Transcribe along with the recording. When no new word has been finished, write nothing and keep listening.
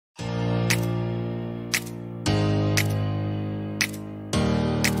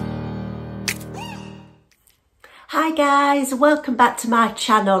Hi guys, welcome back to my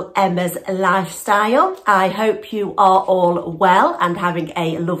channel Emma's Lifestyle. I hope you are all well and having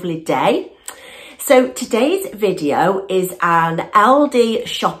a lovely day. So today's video is an Aldi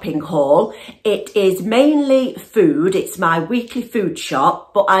shopping haul. It is mainly food, it's my weekly food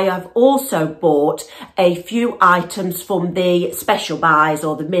shop, but I have also bought a few items from the special buys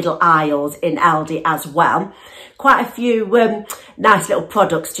or the middle aisles in Aldi as well. Quite a few nice little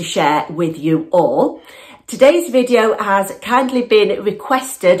products to share with you all. Today's video has kindly been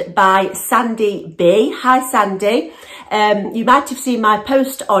requested by Sandy B. Hi Sandy. You might have seen my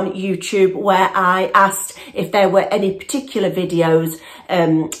post on YouTube where I asked if there were any particular videos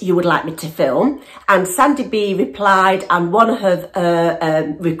you would like me to film, and Sandy B replied, and one of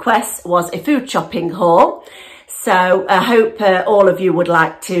her requests was a food shopping haul. So I hope all of you would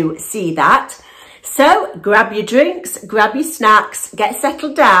like to see that. So grab your drinks, grab your snacks, get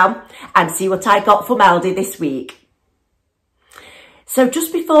settled down and see what I got from Aldi this week. So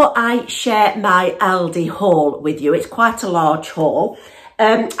just before I share my Aldi haul with you, it's quite a large haul.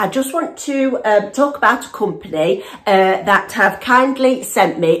 I just want to talk about a company that have kindly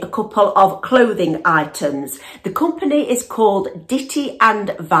sent me a couple of clothing items. The company is called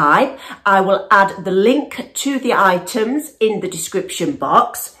Dittyandvibe. I will add the link to the items in the description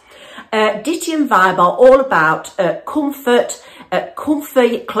box. Dittyandvibe are all about comfort,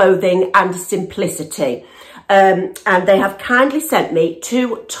 comfy clothing and simplicity. And they have kindly sent me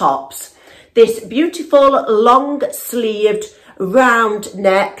two tops. This beautiful long-sleeved round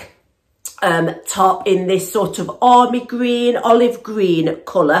neck top in this sort of army green, olive green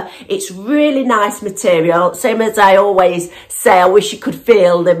colour. It's really nice material. Same as I always say, I wish you could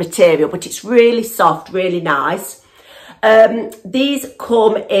feel the material, but it's really soft, really nice. These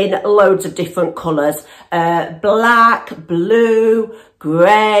come in loads of different colours, black, blue,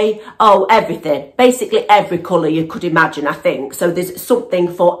 grey, oh, everything. Basically every colour you could imagine, I think. So there's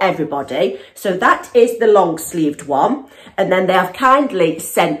something for everybody. So that is the long sleeved one. And then they have kindly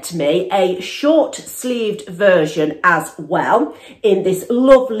sent me a short sleeved version as well in this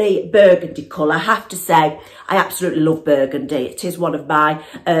lovely burgundy colour. I have to say, I absolutely love burgundy. It is one of my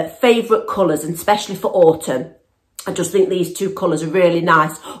favourite colours, and especially for autumn. I just think these two colours are really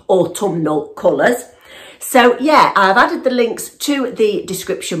nice autumnal colours. So yeah, I've added the links to the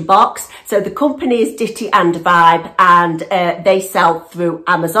description box. So the company is Dittyandvibe and they sell through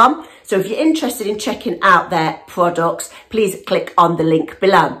Amazon. So if you're interested in checking out their products, please click on the link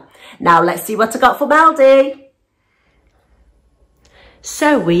below. Now let's see what I got from Aldi.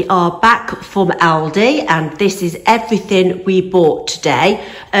 So we are back from Aldi and this is everything we bought today.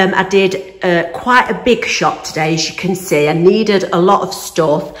 I did quite a big shop today, as you can see. I needed a lot of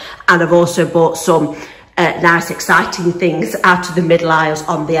stuff, and I've also bought some nice exciting things out of the middle aisles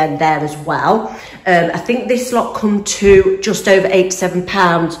on the end there as well. I think this lot come to just over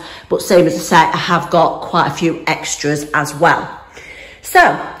 £87, but same as I say, I have got quite a few extras as well. So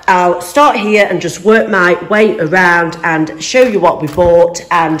I'll start here and just work my way around and show you what we bought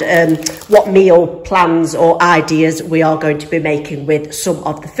and what meal plans or ideas we are going to be making with some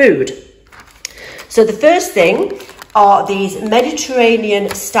of the food. So the first thing are these Mediterranean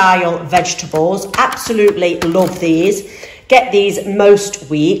style vegetables. Absolutely love these. Get these most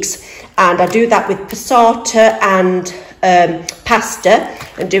weeks, and I do that with passata and pasta,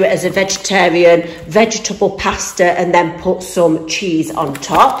 and do it as a vegetarian vegetable pasta and then put some cheese on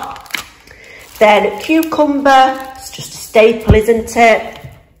top. Then cucumber, it's just a staple, isn't it?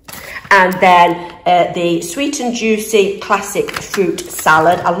 And then the sweet and juicy classic fruit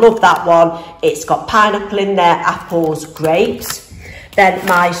salad. I love that one. It's got pineapple in there, apples, grapes. Then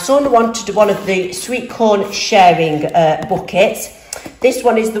my son wanted one of the sweet corn sharing buckets. This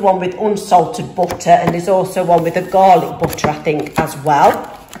one is the one with unsalted butter, and there's also one with a garlic butter, I think, as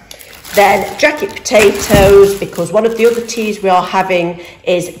well. Then jacket potatoes, because one of the other teas we are having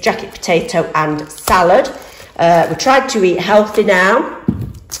is jacket potato and salad. We're trying to eat healthy now.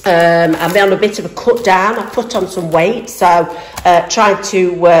 I'm on a bit of a cut down. I put on some weight, so trying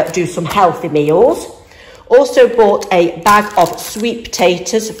to do some healthy meals. Also bought a bag of sweet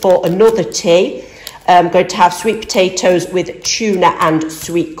potatoes for another tea. I'm going to have sweet potatoes with tuna and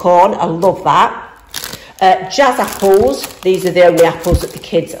sweet corn. I love that. Jazz apples. These are the only apples that the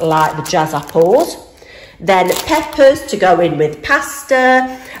kids like, the jazz apples. Then peppers to go in with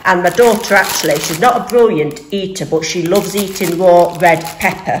pasta. And my daughter, actually, she's not a brilliant eater, but she loves eating raw red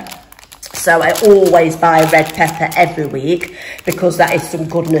pepper. So I always buy a red pepper every week, because that is some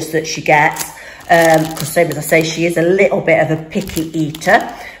goodness that she gets. Because same as I say, she is a little bit of a picky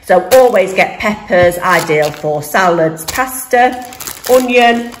eater. So always get peppers, ideal for salads, pasta.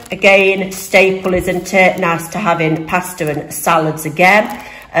 onion, again, staple, isn't it? Nice to have in pasta and salads again.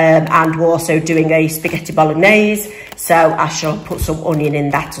 And we're also doing a spaghetti bolognese, so I shall put some onion in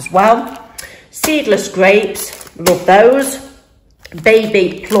that as well. Seedless grapes, love those.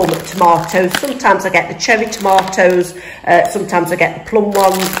 Baby plum tomatoes. Sometimes I get the cherry tomatoes, sometimes I get the plum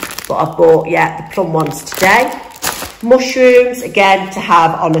ones, but I've bought, yeah, the plum ones today. Mushrooms, again, to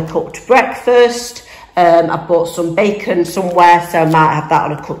have on a cooked breakfast. I've bought some bacon somewhere, so I might have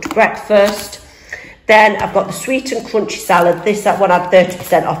that on a cooked breakfast. Then I've got the sweet and crunchy salad. This one had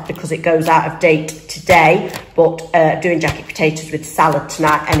 30% off because it goes out of date today, but doing jacket potatoes with salad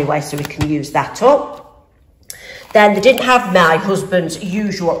tonight anyway, so we can use that up. Then they didn't have my husband's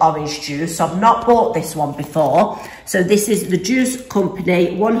usual orange juice, so I've not bought this one before. So this is the Juice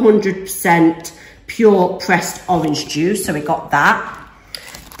Company 100% pure pressed orange juice, so we got that.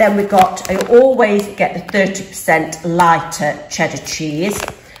 Then we got, I always get the 30% lighter cheddar cheese.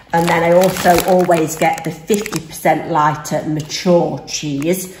 And then I also always get the 50% lighter mature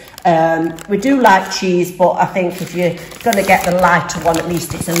cheese. We do like cheese, but I think if you're going to get the lighter one, at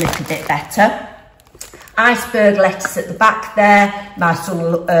least it's a little bit better. Iceberg lettuce at the back there. My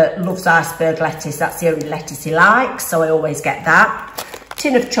son loves iceberg lettuce. That's the only lettuce he likes, so I always get that.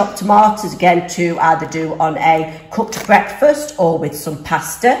 Tin of chopped tomatoes, again, to either do on a cooked breakfast or with some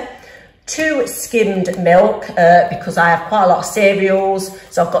pasta. 2 skimmed milk, because I have quite a lot of cereals,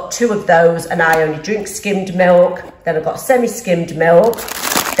 so I've got 2 of those and I only drink skimmed milk. Then I've got semi-skimmed milk.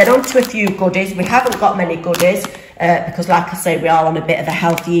 Then on to a few goodies. We haven't got many goodies because, like I say, we are on a bit of a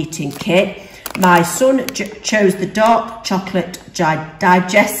healthy eating kit. My son chose the dark chocolate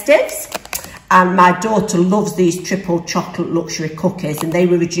digestives, and my daughter loves these triple chocolate luxury cookies, and they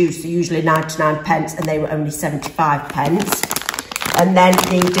were reduced. They're usually 99 pence and they were only 75 pence. And then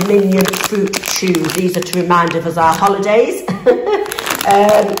the Dominion fruit chews. These are to remind us of our holidays.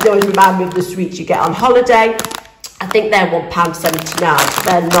 They always remind me of the sweets you get on holiday. I think they're £1.79, so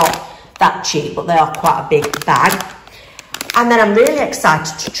they're not that cheap, but they are quite a big bag. And then I'm really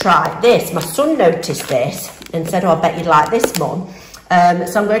excited to try this. My son noticed this and said, oh, I bet you'd like this, Mum.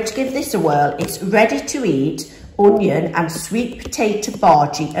 So I'm going to give this a whirl. It's ready to eat onion and sweet potato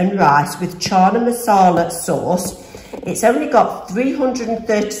bhaji and rice with chana masala sauce. It's only got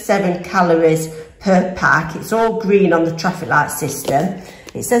 337 calories per pack. It's all green on the traffic light system.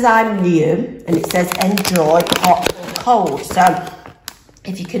 It says I'm new, and it says enjoy hot or cold. So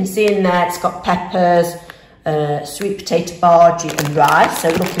if you can see in there, it's got peppers, sweet potato bhaji and rice. So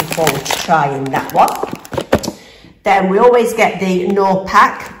looking forward to trying that one. Then we always get the Knorr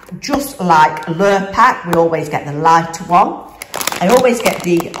pack, just like Lure pack. We always get the lighter one. I always get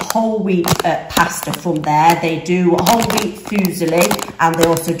the whole wheat pasta from there. They do whole wheat fusilli and they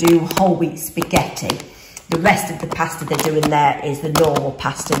also do whole wheat spaghetti. The rest of the pasta they're doing there is the normal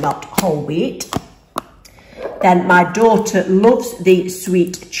pasta, not whole wheat. Then my daughter loves the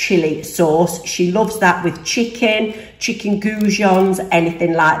sweet chili sauce. She loves that with chicken goujons,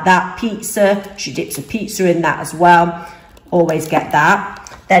 anything like that. Pizza, she dips a pizza in that as well. Always get that.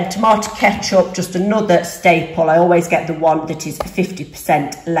 Then tomato ketchup, just another staple. I always get the one that is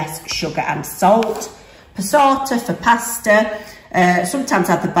 50% less sugar and salt. Passata for pasta. Sometimes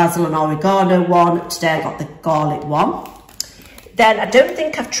I have the basil and oregano one. Today I got the garlic one. Then I don't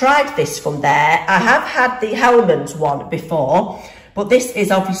think I've tried this from there. I have had the Hellmann's one before, but this is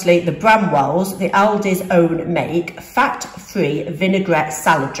obviously the Bramwell's, the Aldi's own make, fat-free vinaigrette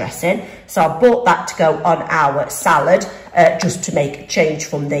salad dressing. So I bought that to go on our salad, just to make a change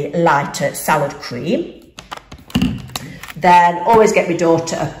from the lighter salad cream. Then always get my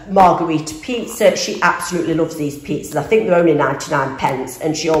daughter a margherita pizza. She absolutely loves these pizzas. I think they're only 99 pence,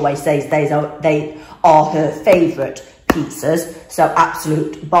 and she always says they are her favourite pizzas. So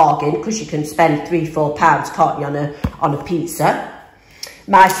absolute bargain, because you can spend £3–4, can't you, on a pizza.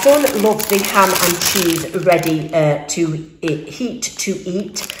 My son loves the ham and cheese ready to eat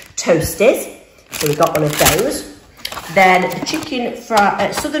toasties. So we got one of those. Then the chicken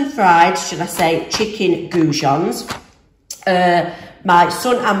southern fried, should I say, chicken goujons. My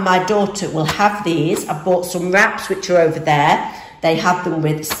son and my daughter will have these. I bought some wraps which are over there. They have them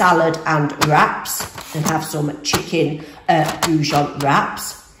with salad and wraps, and have some chicken goujon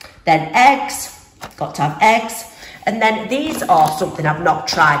wraps. Then eggs, got to have eggs. And then these are something I've not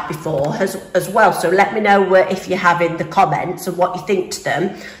tried before as well. So let me know if you have in the comments and what you think to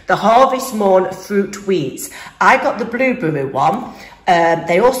them. The Harvest Morn fruit wheats. I got the blueberry one.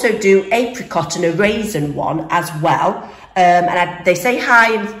 They also do apricot and a raisin one as well. They say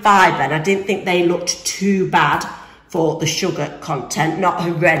high in fibre, and I didn't think they looked too bad for the sugar content, not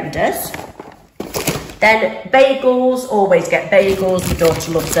horrendous. Then bagels, always get bagels. My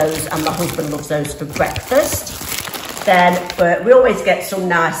daughter loves those and my husband loves those for breakfast. Then we always get some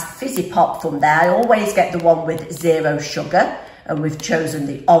nice fizzy pop from there. I always get the one with 0 sugar, and we've chosen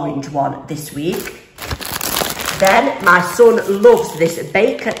the orange one this week. Then my son loves this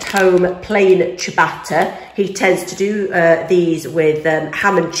bake at home plain ciabatta. He tends to do these with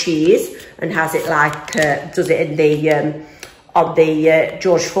ham and cheese and has it like, does it in the, on the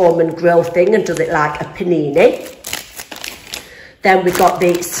George Foreman grill thing and does it like a panini. Then we've got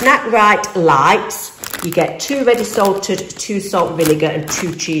the Snack Right Lights. You get 2 ready salted, 2 salt and vinegar and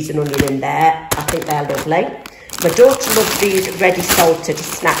 2 cheese and onion in there. I think they're lovely. My daughter loves these ready salted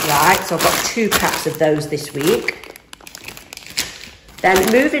Snack Right, so I've got 2 packs of those this week.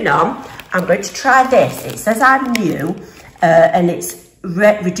 Then moving on, I'm going to try this. It says I'm new and it's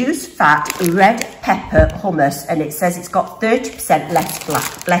reduced fat red pepper hummus, and it says it's got 30%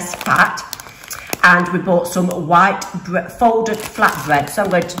 less fat. And we bought some white folded flatbread. So I'm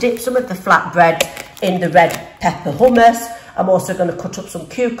going to dip some of the flatbread in the red pepper hummus. I'm also going to cut up some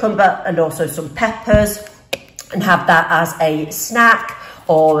cucumber and also some peppers and have that as a snack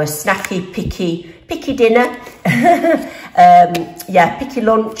or a snacky picky dinner. Yeah, picky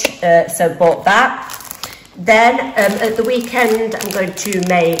lunch. So bought that. Then at the weekend, I'm going to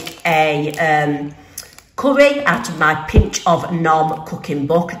make a curry out of my Pinch of Nom cooking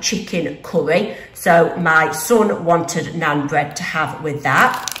book, chicken curry. So my son wanted naan bread to have with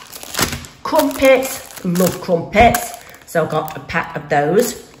that. Crumpets, love crumpets. So I got a pack of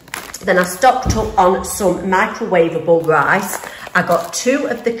those. Then I stocked up on some microwavable rice. I got 2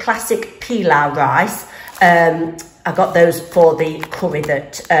 of the classic pilau rice. I got those for the curry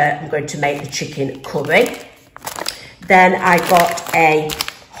that I'm going to make, the chicken curry. Then I got a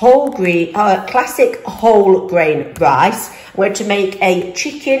classic whole grain rice. I'm going to make a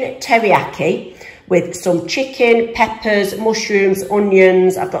chicken teriyaki with some chicken, peppers, mushrooms,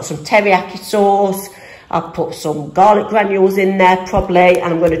 onions. I've got some teriyaki sauce. I'll put some garlic granules in there probably,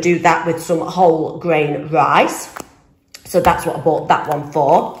 and I'm going to do that with some whole grain rice. So that's what I bought that one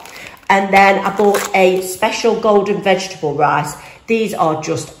for. And then I bought a special golden vegetable rice. These are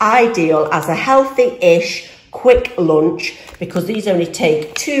just ideal as a healthy-ish quick lunch because these only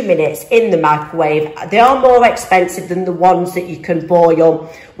take 2 minutes in the microwave. They are more expensive than the ones that you can boil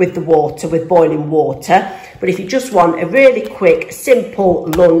with the water, with boiling water. But if you just want a really quick, simple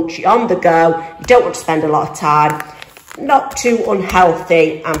lunch, you're on the go, you don't want to spend a lot of time, not too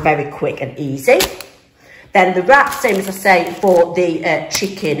unhealthy and very quick and easy. Then the wraps, same as I say for the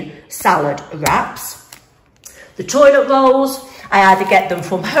chicken salad wraps. The toilet rolls, I either get them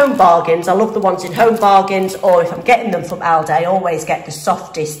from Home Bargains. I love the ones in Home Bargains, or if I'm getting them from Aldi, I always get the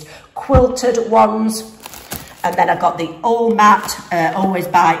softest quilted ones. And then I got the All Matte, always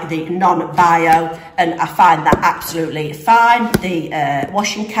buy the non-bio, and I find that absolutely fine. The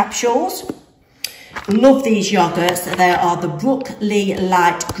washing capsules. Love these yogurts. They are the Brookly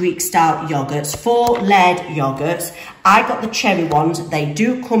Light Greek style yogurts, 4 lead yogurts. I got the cherry ones. They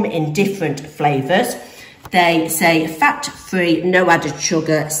do come in different flavours. They say fat-free, no added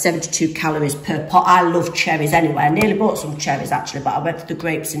sugar, 72 calories per pot. I love cherries anyway. I nearly bought some cherries actually, but I went for the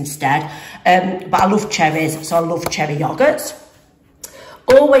grapes instead. But I love cherries, so I love cherry yogurts.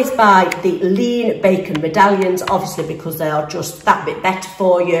 Always buy the lean bacon medallions, obviously because they are just that bit better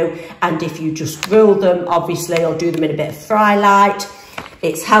for you. And if you just grill them, obviously, or do them in a bit of fry light,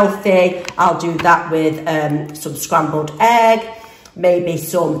 it's healthy. I'll do that with some scrambled egg, maybe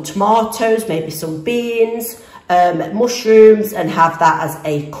some tomatoes, maybe some beans, mushrooms, and have that as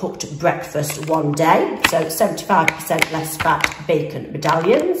a cooked breakfast one day. So 75% less fat bacon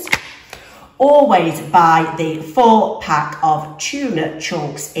medallions. Always buy the 4-pack of tuna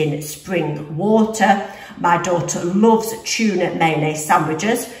chunks in spring water. My daughter loves tuna mayonnaise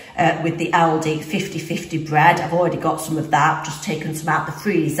sandwiches with the Aldi 50/50 bread. I've already got some of that, just taken some out the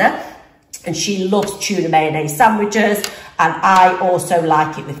freezer. And she loves tuna mayonnaise sandwiches. And I also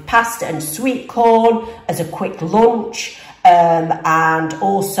like it with pasta and sweet corn as a quick lunch. And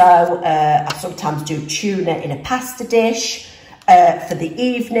also I sometimes do tuna in a pasta dish for the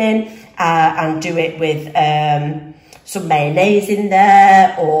evening. And do it with some mayonnaise in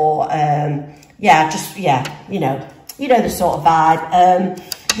there, or you know the sort of vibe.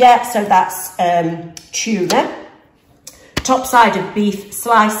 So that's tuna, top side of beef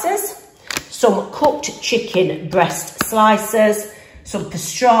slices, some cooked chicken breast slices, some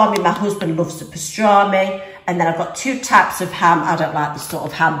pastrami. My husband loves the pastrami. And then I've got 2 types of ham. I don't like this sort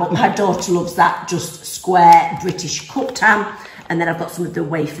of ham, but my daughter loves that just square British cooked ham. And then I've got some of the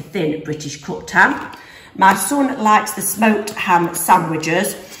wafer thin British cooked ham. My son likes the smoked ham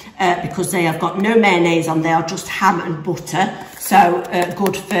sandwiches. because they have got no mayonnaise on, they are just ham and butter. So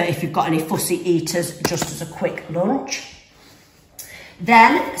good for if you've got any fussy eaters, just as a quick lunch.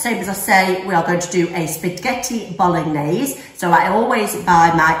 Then, same as I say, we are going to do a spaghetti bolognese. So I always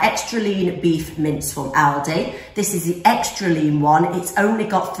buy my extra lean beef mince from Aldi. This is the extra lean one. It's only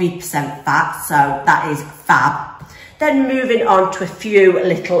got 3% fat, so that is fab. Then moving on to a few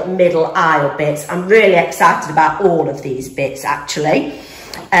little middle aisle bits. I'm really excited about all of these bits actually.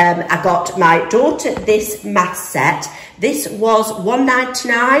 I got my daughter this mask set. This was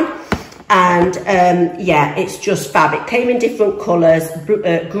 £1.99. And yeah, it's just fab. It came in different colours,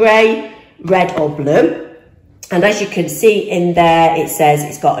 grey, red or blue. And as you can see in there, it says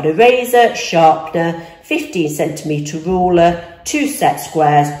it's got an eraser, sharpener, 15cm ruler, 2 set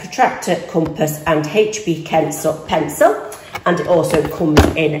squares, protractor, compass and HB pencil. And it also comes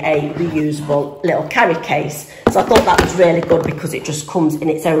in a reusable little carry case. So I thought that was really good because it just comes in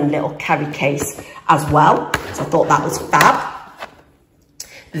its own little carry case as well. So I thought that was fab.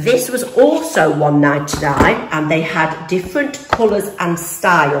 This was also £1.99 and they had different colours and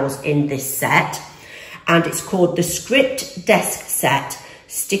styles in this set. And it's called the Script Desk Set.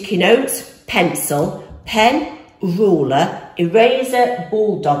 Sticky notes, pencil, pen, ruler, eraser,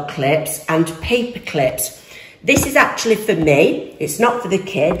 bulldog clips and paper clips. This is actually for me, it's not for the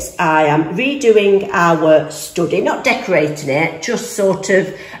kids. I am redoing our study, not decorating it, just sort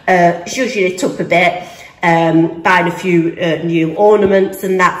of zhuzhing it up a bit. Buying a few new ornaments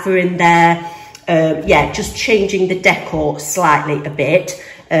and that for in there. Yeah, just changing the decor slightly a bit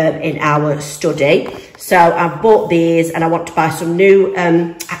in our study. So I've bought these and I want to buy some new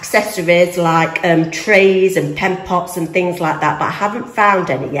accessories like trays and pen pots and things like that, but I haven't found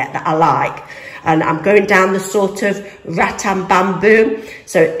any yet that I like. And I'm going down the sort of rattan bamboo.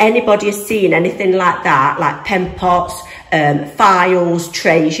 So anybody has seen anything like that, like pen pots, files,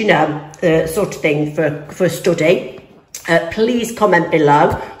 trays, you know, sort of thing for a study, please comment below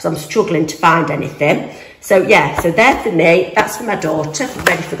because I'm struggling to find anything. So yeah, so they're for me, that's for my daughter,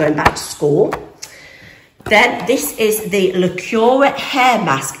 ready for going back to school. Then this is the Lacura hair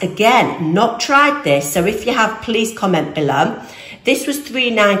mask. Again, not tried this, so if you have, please comment below. This was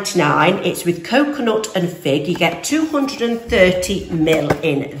 £3.99. It's with coconut and fig. You get 230ml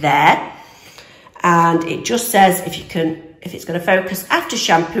in there. And it just says, if it's going to focus, after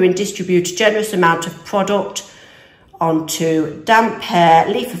shampooing, distribute a generous amount of product onto damp hair,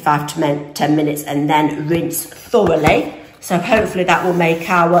 leave for 5 to 10 minutes and then rinse thoroughly. So hopefully that will make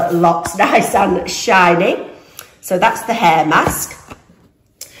our locks nice and shiny. So that's the hair mask.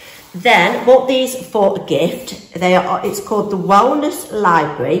 Then bought these for a gift. It's called the Wellness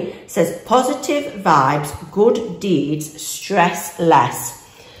Library. It says positive vibes, good deeds, stress less.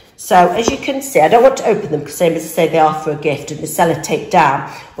 So as you can see, I don't want to open them because same as I say, they are for a gift and the sellotape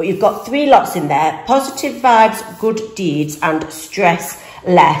down. But you've got 3 lots in there, positive vibes, good deeds and stress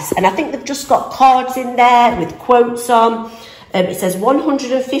less. And I think they've just got cards in there with quotes on. It says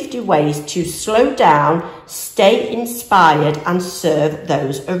 150 ways to slow down, stay inspired and serve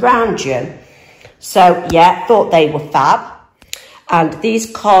those around you. So yeah, thought they were fab. And these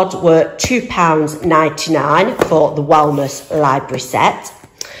cards were £2.99 for the Wellness Library set.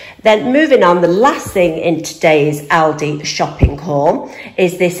 Then moving on, the last thing in today's Aldi shopping haul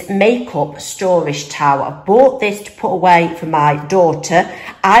is this makeup storage tower. I bought this to put away for my daughter,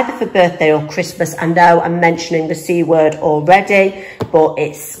 either for birthday or Christmas. I know I'm mentioning the C word already, but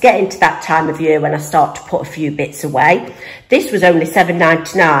it's getting to that time of year when I start to put a few bits away. This was only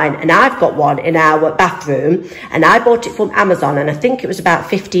 £7.99 and I've got one in our bathroom and I bought it from Amazon and I think it was about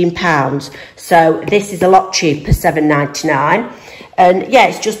 £15. So this is a lot cheaper, £7.99. And yeah,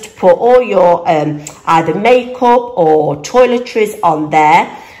 it's just to put all your either makeup or toiletries on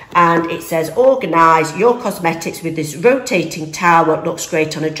there. And it says, organise your cosmetics with this rotating tower. Looks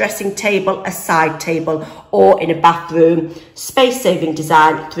great on a dressing table, a side table, or in a bathroom. Space-saving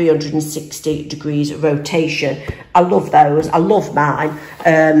design, 360 degrees rotation. I love those. I love mine.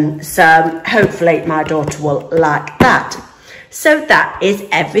 So hopefully my daughter will like that. So that is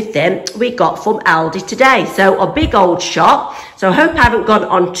everything we got from Aldi today. So a big old shop. So I hope I haven't gone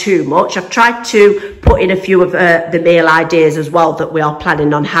on too much. I've tried to put in a few of the meal ideas as well that we are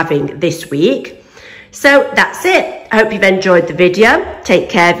planning on having this week. So that's it. I hope you've enjoyed the video. Take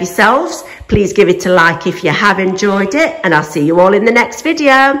care of yourselves. Please give it a like if you have enjoyed it. And I'll see you all in the next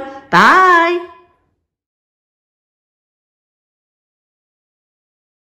video. Bye.